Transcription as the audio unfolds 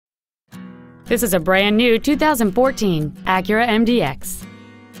This is a brand new 2014 Acura MDX.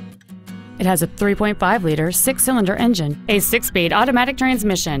 It has a 3.5-liter 6-cylinder engine, a 6-speed automatic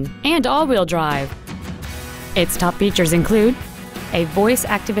transmission, and all-wheel drive. Its top features include a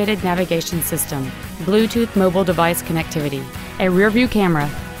voice-activated navigation system, Bluetooth mobile device connectivity, a rear-view camera,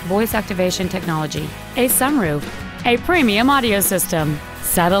 voice activation technology, a sunroof, a premium audio system,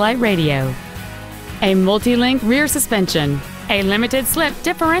 satellite radio, a multi-link rear suspension, a limited slip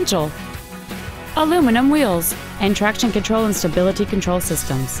differential, aluminum wheels, and traction control and stability control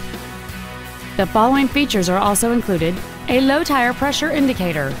systems. The following features are also included: a low tire pressure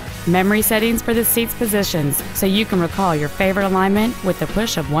indicator, memory settings for the seat's positions so you can recall your favorite alignment with the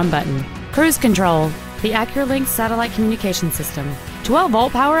push of one button, cruise control, the AccuLink satellite communication system,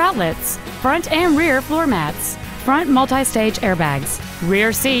 12-volt power outlets, front and rear floor mats, front multi-stage airbags,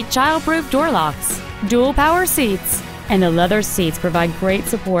 rear seat child-proof door locks, dual power seats, and the leather seats provide great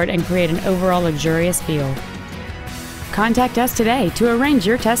support and create an overall luxurious feel. Contact us today to arrange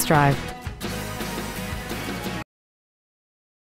your test drive.